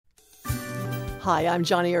Hi, I'm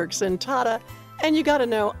Johnny Erickson Tata, and you gotta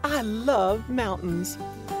know, I love mountains.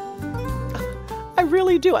 I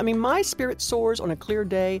really do. I mean, my spirit soars on a clear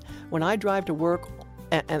day when I drive to work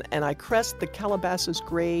and I crest the Calabasas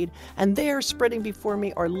grade, and there spreading before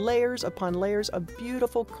me are layers upon layers of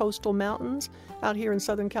beautiful coastal mountains out here in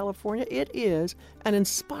Southern California. It is an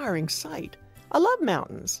inspiring sight. I love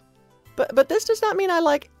mountains, but this does not mean I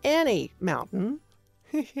like any mountain.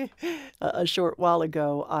 A short while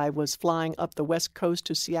ago, I was flying up the west coast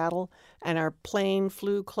to Seattle, and our plane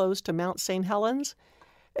flew close to Mount St. Helens.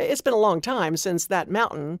 It's been a long time since that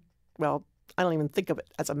mountain, well, I don't even think of it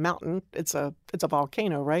as a mountain. It's a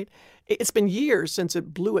volcano, right? It's been years since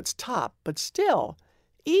it blew its top, but still,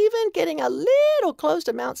 even getting a little close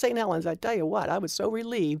to Mount St. Helens, I tell you what, I was so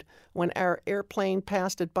relieved when our airplane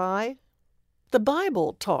passed it by. The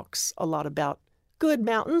Bible talks a lot about good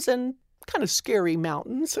mountains and kind of scary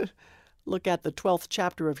mountains. Look at the 12th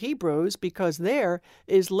chapter of Hebrews, because there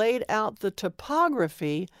is laid out the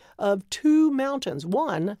topography of two mountains.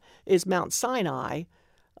 One is Mount Sinai,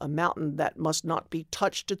 a mountain that must not be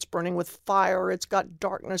touched. It's burning with fire. It's got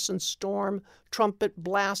darkness and storm, trumpet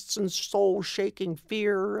blasts and soul-shaking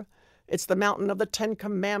fear. It's the mountain of the Ten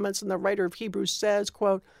Commandments, and the writer of Hebrews says,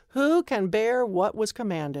 quote, "Who can bear what was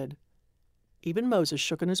commanded?" Even Moses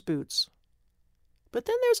shook in his boots. But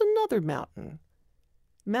then there's another mountain,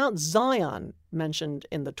 Mount Zion, mentioned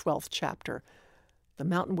in the 12th chapter, the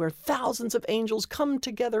mountain where thousands of angels come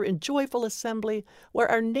together in joyful assembly, where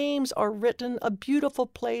our names are written, a beautiful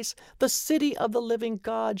place, the city of the living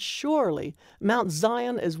God. Surely Mount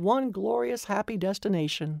Zion is one glorious, happy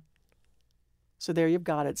destination. So there you've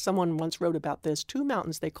got it. Someone once wrote about this. Two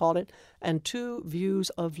mountains, they called it, and two views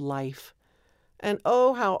of life. And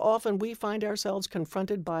oh, how often we find ourselves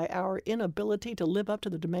confronted by our inability to live up to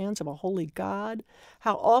the demands of a holy God.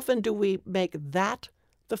 How often do we make that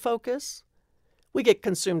the focus? We get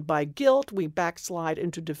consumed by guilt. We backslide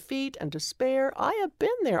into defeat and despair. I have been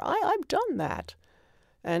there. I've done that.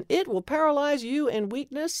 And it will paralyze you in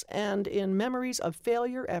weakness and in memories of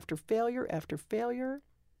failure after failure after failure.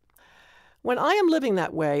 When I am living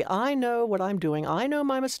that way, I know what I'm doing. I know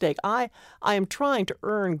my mistake. I am trying to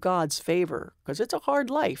earn God's favor, because it's a hard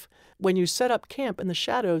life when you set up camp in the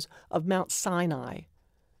shadows of Mount Sinai.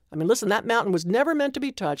 I mean, listen, that mountain was never meant to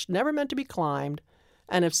be touched, never meant to be climbed.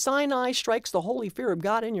 And if Sinai strikes the holy fear of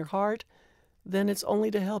God in your heart, then it's only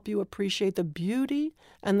to help you appreciate the beauty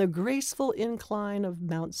and the graceful incline of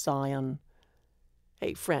Mount Zion.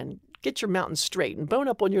 Hey, friend, get your mountain straight and bone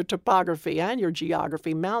up on your topography and your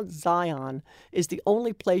geography. Mount Zion is the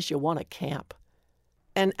only place you want to camp.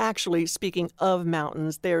 And actually, speaking of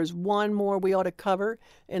mountains, there's one more we ought to cover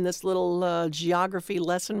in this little geography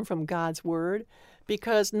lesson from God's Word,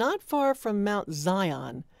 because not far from Mount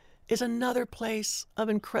Zion is another place of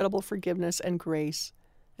incredible forgiveness and grace,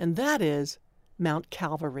 and that is Mount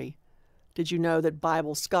Calvary. Did you know that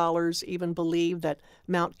Bible scholars even believe that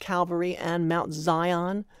Mount Calvary and Mount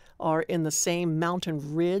Zion are in the same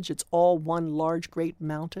mountain ridge? It's all one large, great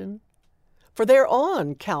mountain. For there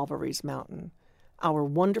on Calvary's mountain, our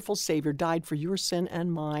wonderful Savior died for your sin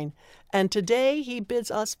and mine, and today he bids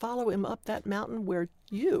us follow him up that mountain where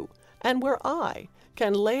you and where I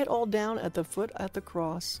can lay it all down at the foot at the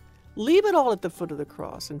cross. Leave it all at the foot of the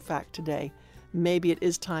cross. In fact, today, maybe it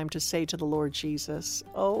is time to say to the Lord Jesus,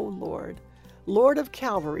 "Oh Lord, Lord of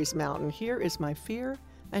Calvary's mountain, here is my fear,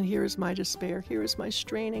 and here is my despair. Here is my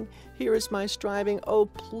straining. Here is my striving. Oh,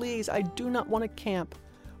 please, I do not want to camp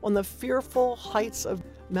on the fearful heights of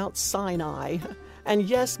Mount Sinai. And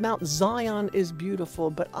yes, Mount Zion is beautiful,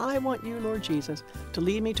 but I want you, Lord Jesus, to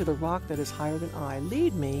lead me to the rock that is higher than I.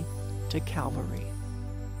 Lead me to Calvary."